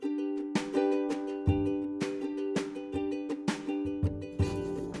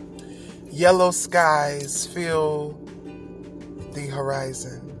Yellow skies fill the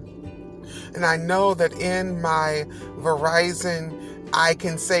horizon. And I know that in my Verizon, I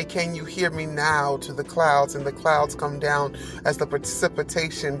can say, "Can you hear me now?" to the clouds, and the clouds come down as the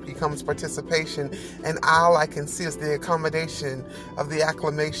precipitation becomes participation. And all I can see is the accommodation of the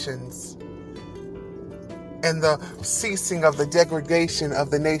acclamations and the ceasing of the degradation of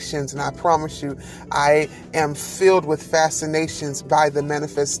the nations. And I promise you, I am filled with fascinations by the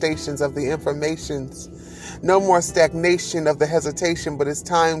manifestations of the informations. No more stagnation of the hesitation, but it's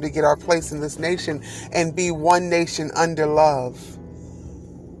time to get our place in this nation and be one nation under love.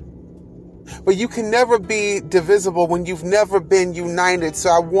 But you can never be divisible when you've never been united. So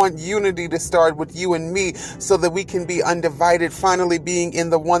I want unity to start with you and me so that we can be undivided, finally being in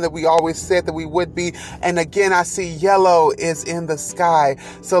the one that we always said that we would be. And again, I see yellow is in the sky.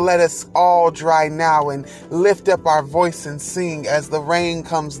 So let us all dry now and lift up our voice and sing as the rain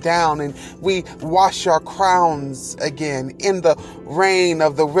comes down and we wash our crowns again in the rain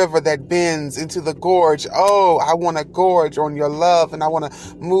of the river that bends into the gorge. Oh, I want to gorge on your love, and I want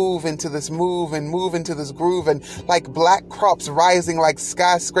to move into this move into this groove, and like black crops rising like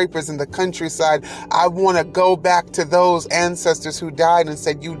skyscrapers in the countryside. I want to go back to those ancestors who died and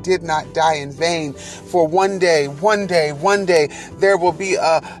said, "You did not die in vain." For one day, there will be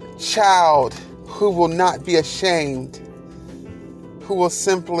a child who will not be ashamed, who will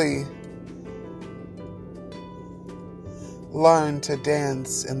simply learn to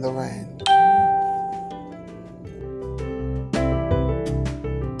dance in the rain.